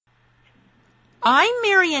I'm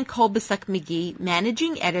Marianne Kolbasuk-McGee,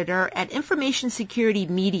 Managing Editor at Information Security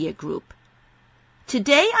Media Group.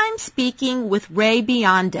 Today I'm speaking with Ray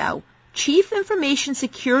Biondo, Chief Information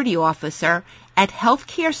Security Officer at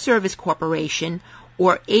Healthcare Service Corporation,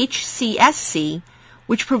 or HCSC,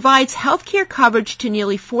 which provides healthcare coverage to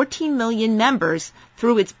nearly 14 million members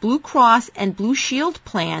through its Blue Cross and Blue Shield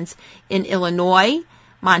plans in Illinois,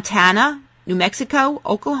 Montana, New Mexico,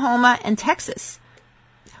 Oklahoma, and Texas.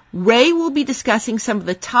 Ray will be discussing some of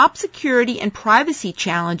the top security and privacy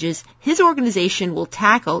challenges his organization will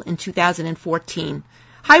tackle in 2014.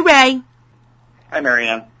 Hi, Ray. Hi,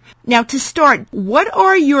 Marianne. Now, to start, what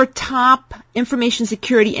are your top information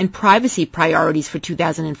security and privacy priorities for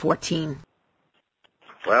 2014?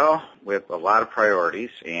 Well, we have a lot of priorities,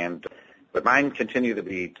 but mine continue to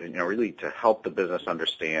be, really to help the business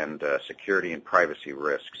understand security and privacy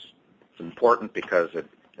risks. It's important because it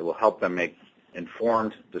will help them make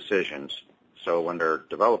informed decisions. So when they're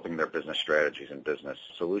developing their business strategies and business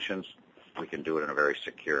solutions, we can do it in a very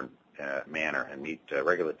secure manner and meet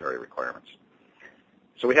regulatory requirements.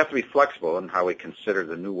 So we have to be flexible in how we consider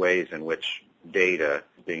the new ways in which data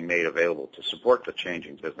is being made available to support the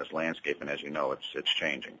changing business landscape, and as you know, it's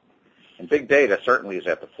changing. And big data certainly is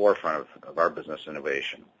at the forefront of our business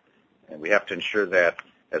innovation. And we have to ensure that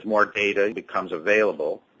as more data becomes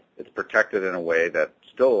available, it's protected in a way that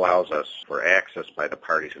still allows us for access by the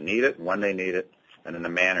parties who need it, when they need it, and in the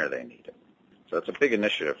manner they need it. So it's a big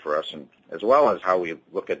initiative for us, and as well as how we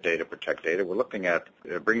look at data, protect data, we're looking at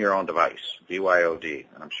bring your own device, BYOD,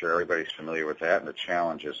 and I'm sure everybody's familiar with that and the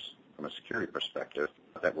challenges from a security perspective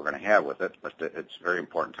that we're going to have with it, but it's very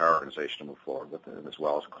important to our organization to move forward with it, as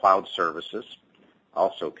well as cloud services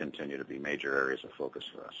also continue to be major areas of focus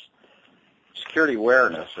for us. Security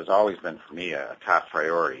awareness has always been, for me, a top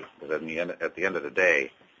priority, because at the end of the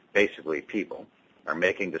day, basically people are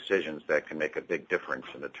making decisions that can make a big difference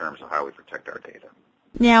in the terms of how we protect our data.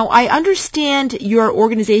 Now, I understand your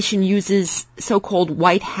organization uses so-called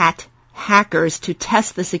white hat hackers to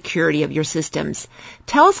test the security of your systems.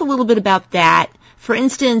 Tell us a little bit about that. For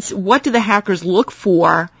instance, what do the hackers look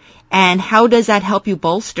for, and how does that help you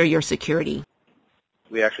bolster your security?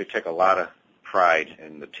 We actually take a lot of pride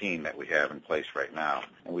in the team that we have in place right now,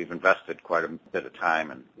 and we've invested quite a bit of time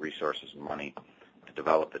and resources and money to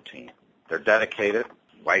develop the team. They're dedicated,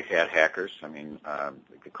 white hat hackers. We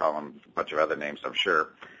could call them a bunch of other names, I'm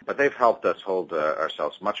sure, but they've helped us hold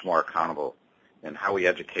ourselves much more accountable in how we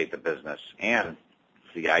educate the business and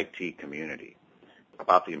the IT community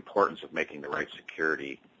about the importance of making the right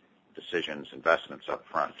security decisions, investments up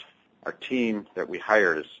front. Our team that we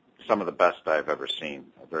hired is some of the best I've ever seen,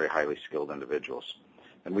 very highly skilled individuals.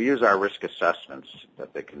 And we use our risk assessments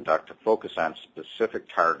that they conduct to focus on specific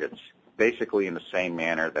targets, basically in the same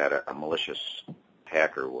manner that a malicious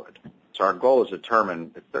hacker would. So our goal is to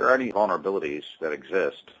determine if there are any vulnerabilities that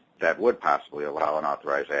exist that would possibly allow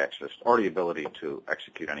unauthorized access or the ability to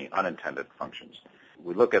execute any unintended functions.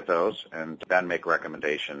 We look at those and then make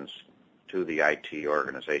recommendations to the IT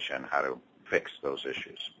organization how to fix those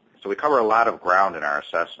issues. So we cover a lot of ground in our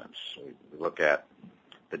assessments. We look at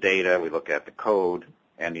the data, we look at the code,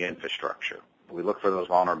 and the infrastructure. We look for those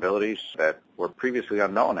vulnerabilities that were previously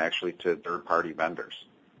unknown, actually, to third-party vendors.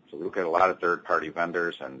 So we look at a lot of third-party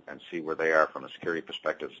vendors and see where they are from a security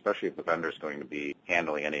perspective, especially if the vendor is going to be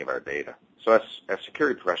handling any of our data. So as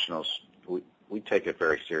security professionals, we take it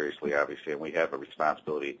very seriously, obviously, and we have a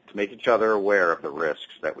responsibility to make each other aware of the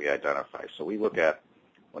risks that we identify. So we look at,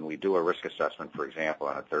 when we do a risk assessment, for example,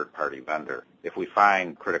 on a third-party vendor, if we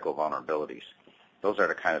find critical vulnerabilities, those are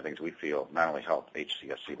the kind of things we feel not only help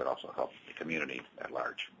HCSC, but also help the community at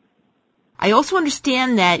large. I also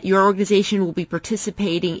understand that your organization will be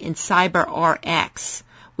participating in CyberRx,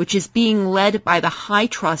 which is being led by the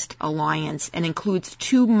HITRUST Alliance and includes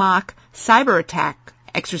 2 mock cyber attack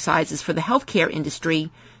exercises for the healthcare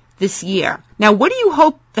industry this year. Now, what do you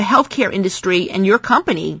hope the healthcare industry and your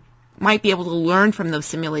company might be able to learn from those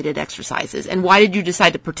simulated exercises, and why did you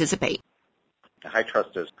decide to participate?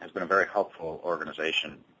 HITRUST has been a very helpful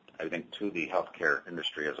organization, I think, to the healthcare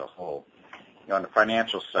industry as a whole. On the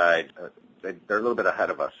financial side, they're a little bit ahead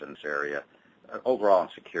of us in this area, overall in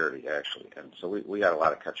security, actually, and so we got a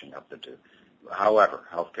lot of catching up to do. However,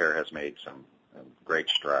 healthcare has made some great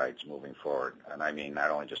strides moving forward, and I mean not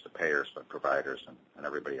only just the payers, but providers and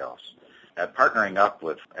everybody else. At partnering up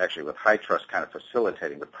with HITRUST, kind of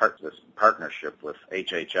facilitating this partnership with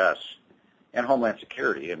HHS and Homeland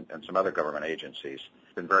Security and some other government agencies,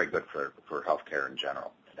 it's been very good for healthcare in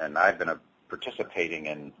general. And I've been participating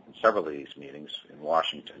in several of these meetings in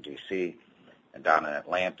Washington, D.C., and down in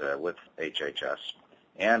Atlanta with HHS.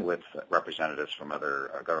 and with representatives from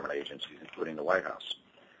other government agencies, including the White House.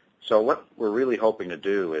 So what we're really hoping to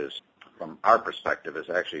do is, from our perspective, is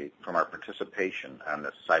actually from our participation on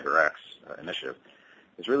this CyberX initiative,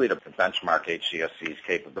 is really to benchmark HCSC's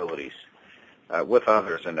capabilities with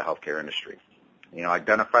others in the healthcare industry.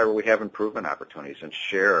 Identify where we have improvement opportunities and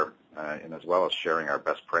share, and as well as sharing our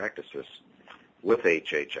best practices with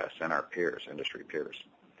HHS and our peers, industry peers.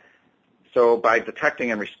 So by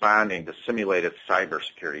detecting and responding to simulated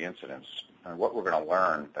cybersecurity incidents, what we're going to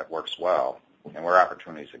learn that works well and where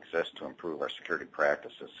opportunities exist to improve our security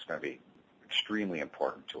practices is going to be extremely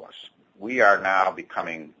important to us. We are now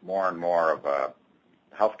becoming more and more of a,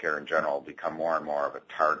 healthcare in general, become more and more of a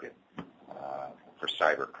target for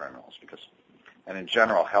cyber criminals and in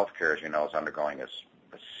general, healthcare, as you know, is undergoing a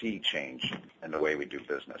sea change in the way we do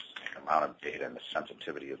business, the amount of data and the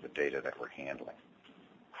sensitivity of the data that we're handling.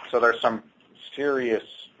 So there are some serious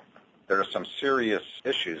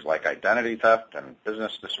issues like identity theft and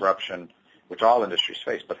business disruption, which all industries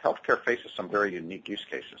face, but healthcare faces some very unique use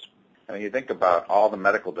cases. You think about all the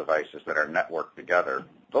medical devices that are networked together,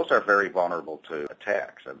 those are very vulnerable to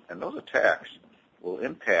attacks, and those attacks will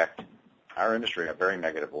impact our industry in a very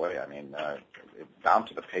negative way. Down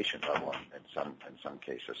to the patient level in some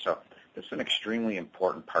cases. So it's an extremely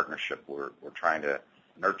important partnership we're trying to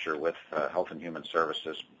nurture with Health and Human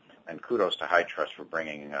Services, and kudos to HITRUST for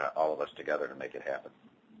bringing all of us together to make it happen.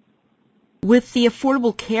 With the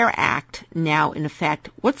Affordable Care Act now in effect,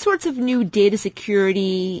 what sorts of new data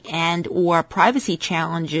security and or privacy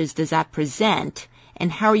challenges does that present,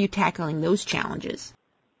 and how are you tackling those challenges?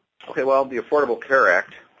 Okay, well, the Affordable Care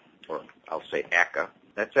Act, or I'll say ACA,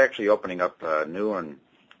 that's actually opening up new and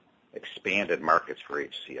expanded markets for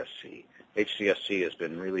HCSC. HCSC has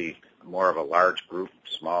been really more of a large group,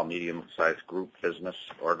 small, medium-sized group business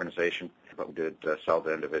organization, but we did sell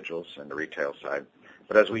to individuals in the retail side.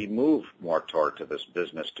 But as we move more toward to this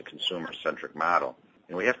business-to-consumer-centric model,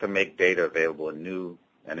 we have to make data available in new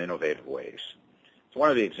and innovative ways. So one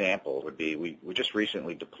of the examples would be we just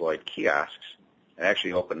recently deployed kiosks and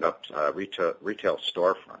actually opened up retail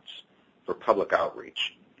storefronts for public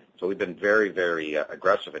outreach. So we've been very, very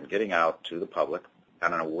aggressive in getting out to the public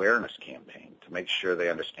on an awareness campaign to make sure they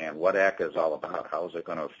understand what ACA is all about, how is it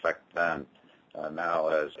going to affect them now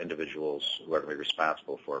as individuals who are going to be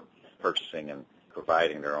responsible for purchasing and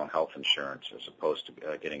providing their own health insurance as opposed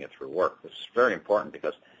to getting it through work. This is very important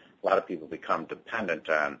because a lot of people become dependent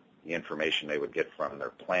on the information they would get from their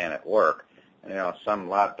plan at work, and a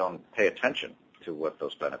lot don't pay attention to what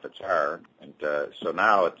those benefits are, and so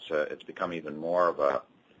now it's become even more of a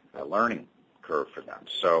learning curve for them.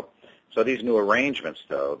 So these new arrangements,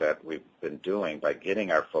 though, that we've been doing by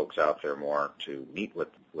getting our folks out there more to meet with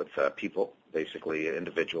people, basically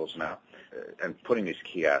individuals now, and putting these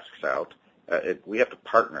kiosks out, we have to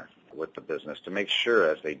partner with the business to make sure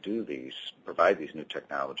as they do provide these new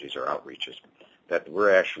technologies or outreaches, that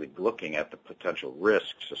we're actually looking at the potential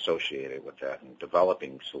risks associated with that and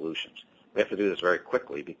developing solutions. We have to do this very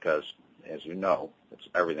quickly because, as you know,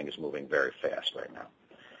 everything is moving very fast right now.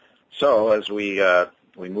 So as we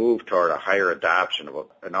move toward a higher adoption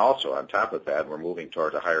and also on top of that, we're moving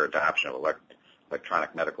toward a higher adoption of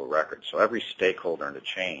electronic medical records. So every stakeholder in the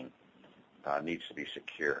chain needs to be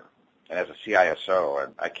secure. And as a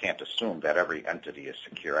CISO, I can't assume that every entity is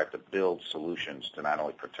secure. I have to build solutions to not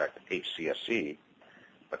only protect HCSC,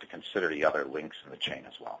 but to consider the other links in the chain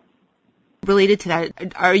as well. Related to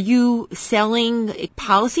that, are you selling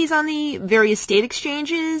policies on the various state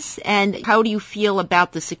exchanges, and how do you feel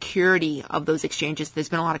about the security of those exchanges? There's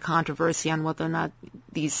been a lot of controversy on whether or not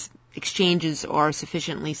these exchanges are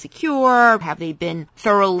sufficiently secure. Have they been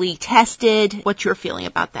thoroughly tested? What's your feeling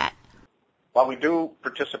about that? Well, we do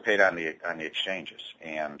participate on the exchanges,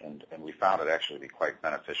 and we found it actually to be quite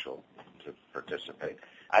beneficial to participate.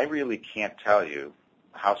 I really can't tell you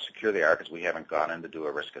how secure they are because we haven't gone in to do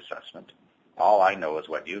a risk assessment. All I know is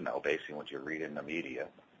what you know, based on what you read in the media,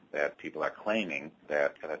 that people are claiming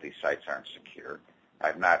that these sites aren't secure.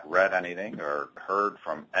 I've not read anything or heard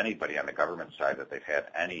from anybody on the government side that they've had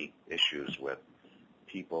any issues with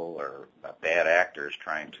people or bad actors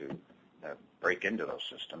trying to break into those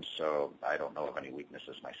systems, so I don't know of any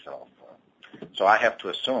weaknesses myself. So I have to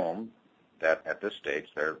assume that at this stage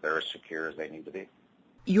they're as secure as they need to be.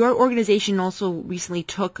 Your organization also recently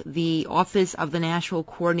took the Office of the National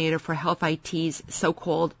Coordinator for Health IT's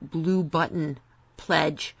so-called Blue Button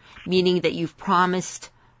Pledge, meaning that you've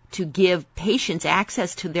promised to give patients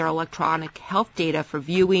access to their electronic health data for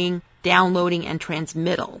viewing, downloading, and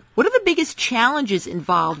transmittal. What are the biggest challenges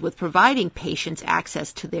involved with providing patients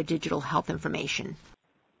access to their digital health information?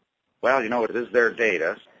 Well, it is their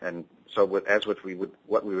data, and So what we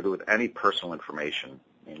would do with any personal information,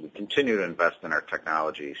 and we continue to invest in our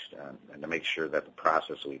technologies and to make sure that the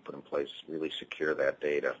process we put in place really secure that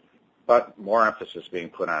data. But more emphasis being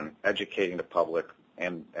put on educating the public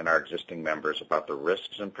and our existing members about the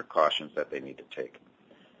risks and precautions that they need to take.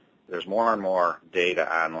 There's more and more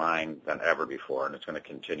data online than ever before, and it's going to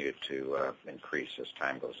continue to increase as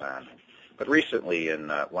time goes on. But recently, in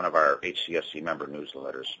one of our HCSC member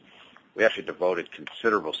newsletters, we actually devoted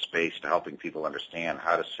considerable space to helping people understand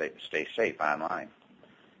how to stay safe online.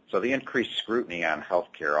 So the increased scrutiny on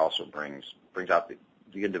healthcare also brings out the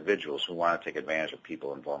individuals who want to take advantage of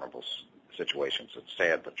people in vulnerable situations. It's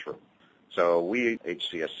sad but true. So we,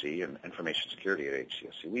 HCSC, and Information Security at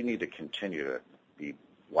HCSC, we need to continue to be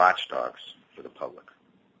watchdogs for the public.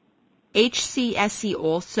 HCSC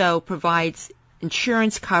also provides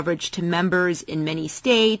insurance coverage to members in many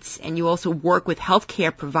states, and you also work with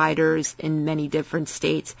healthcare providers in many different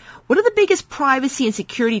states. What are the biggest privacy and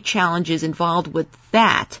security challenges involved with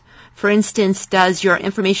that? For instance, does your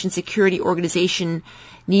information security organization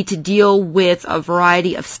need to deal with a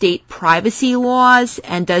variety of state privacy laws,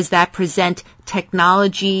 and does that present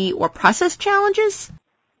technology or process challenges?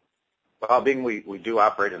 Well, being we do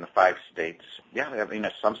operate in the 5 states,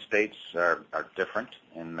 some states are different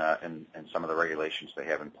in some of the regulations they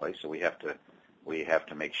have in place, so we have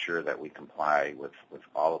to make sure that we comply with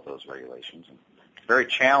all of those regulations. And it's very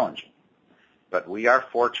challenging, but we are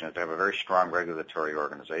fortunate to have a very strong regulatory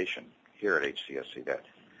organization here at HCSC that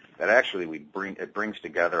actually it brings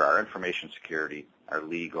together our information security, our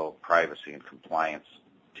legal, privacy, and compliance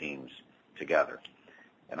teams together.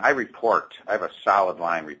 And I have a solid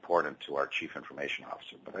line reporting to our Chief Information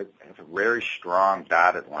Officer, but I have a very strong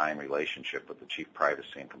dotted line relationship with the Chief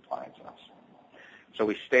Privacy and Compliance Officer. So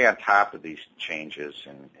we stay on top of these changes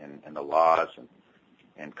in the laws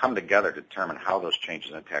and come together to determine how those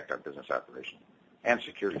changes impact our business operations and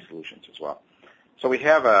security solutions as well. So we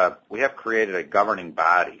have created a governing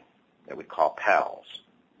body that we call PALS,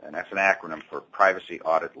 and that's an acronym for Privacy,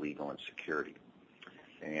 Audit, Legal, and Security.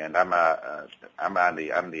 And I'm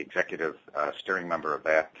the executive steering member of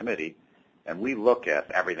that committee, and we look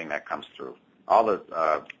at everything that comes through. All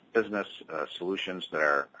the business solutions that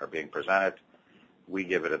are being presented, we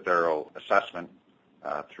give it a thorough assessment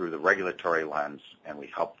through the regulatory lens, and we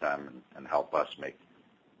help them and help us make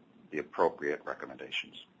the appropriate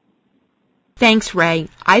recommendations. Thanks, Ray.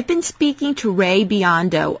 I've been speaking to Ray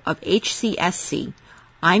Biondo of HCSC.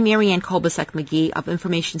 I'm Marianne Kolbasuk-McGee of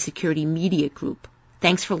Information Security Media Group.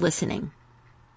 Thanks for listening.